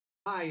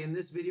Hi, in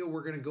this video,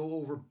 we're going to go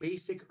over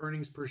basic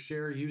earnings per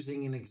share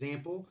using an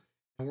example,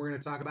 and we're going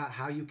to talk about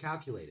how you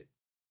calculate it.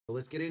 So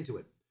let's get into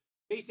it.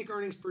 Basic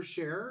earnings per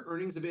share,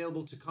 earnings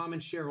available to common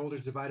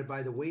shareholders divided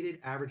by the weighted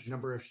average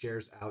number of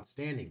shares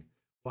outstanding.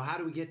 Well, how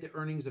do we get the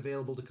earnings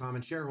available to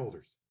common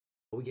shareholders?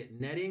 Well, we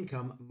get net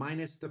income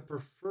minus the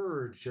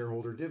preferred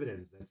shareholder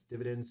dividends. That's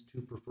dividends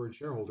to preferred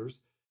shareholders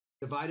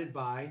divided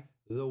by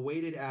the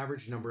weighted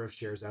average number of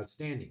shares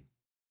outstanding.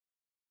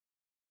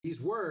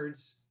 These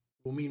words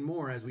will mean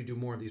more as we do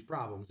more of these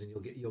problems, and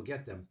you'll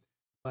get them.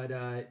 But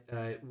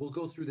we'll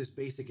go through this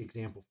basic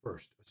example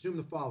first. Assume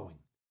the following: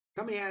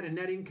 company had a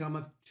net income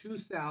of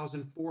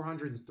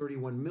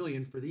 $2,431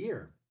 million for the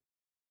year.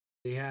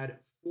 They had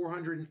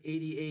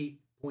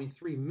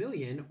 488.3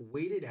 million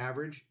weighted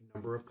average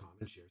number of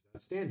common shares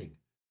outstanding.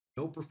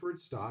 No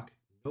preferred stock,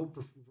 no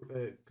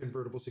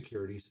convertible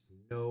securities,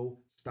 no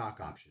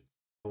stock options.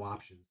 No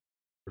options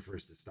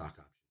refers to stock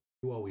options.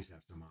 You always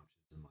have some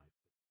options in life.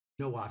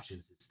 No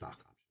options is stock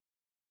options.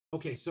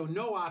 Okay, so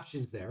no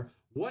options there.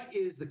 What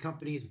is the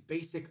company's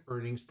basic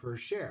earnings per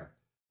share?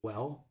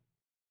 Well,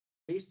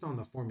 based on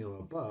the formula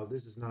above,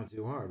 this is not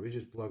too hard. We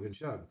just plug and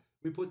chug.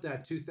 We put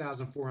that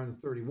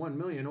 2,431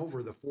 million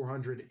over the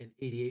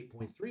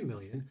 488.3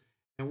 million,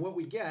 and what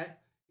we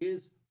get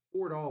is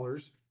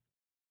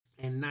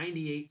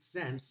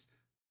 $4.98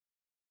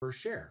 per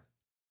share.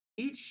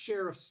 Each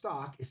share of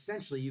stock,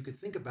 essentially, you could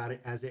think about it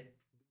as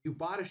you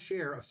bought a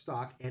share of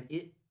stock and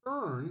it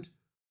earned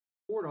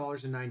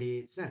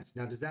 $4.98.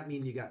 Now, does that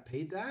mean you got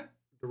paid that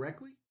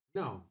directly?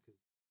 No, because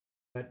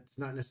that's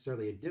not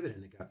necessarily a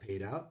dividend that got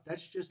paid out.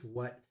 That's just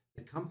what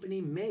the company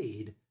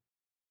made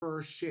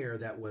per share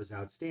that was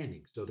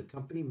outstanding. So the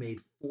company made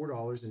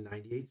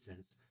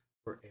 $4.98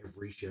 for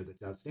every share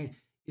that's outstanding.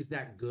 Is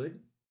that good?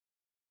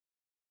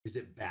 Is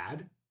it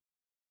bad?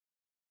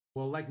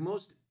 Well, like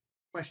most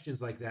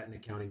questions like that in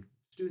accounting,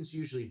 students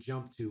usually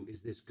jump to,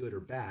 is this good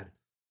or bad?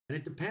 And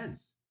it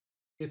depends.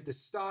 If the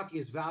stock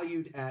is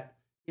valued at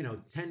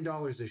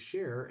 $10 a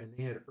share and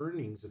they had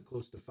earnings of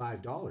close to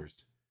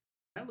 $5,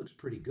 that looks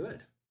pretty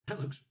good. That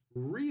looks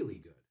really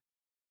good.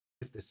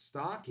 If the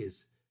stock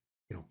is,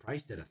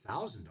 priced at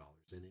 $1,000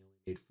 and they only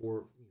made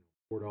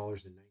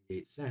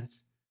 $4.98, I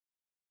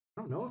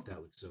don't know if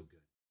that looks so good.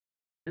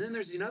 And then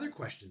there's another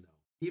question though,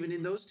 even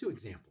in those two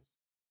examples,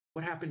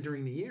 what happened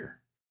during the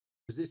year?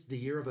 Was this the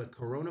year of a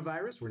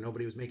coronavirus where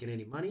nobody was making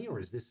any money? Or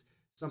is this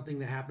something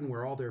that happened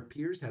where all their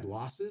peers had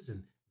losses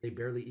and they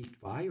barely eked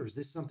by? Or is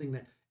this something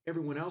that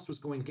everyone else was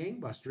going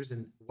gangbusters,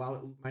 and while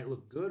it might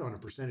look good on a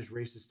percentage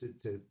basis to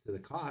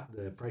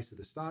the price of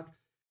the stock,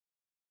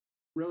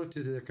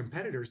 relative to their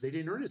competitors, they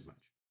didn't earn as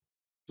much?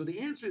 So the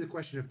answer to the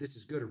question if this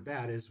is good or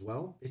bad is,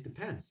 well, it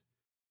depends.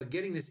 But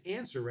getting this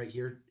answer right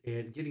here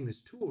and getting this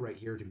tool right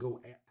here to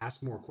go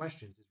ask more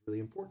questions is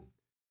really important.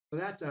 So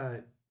that's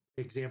an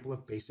example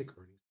of basic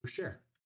earnings per share.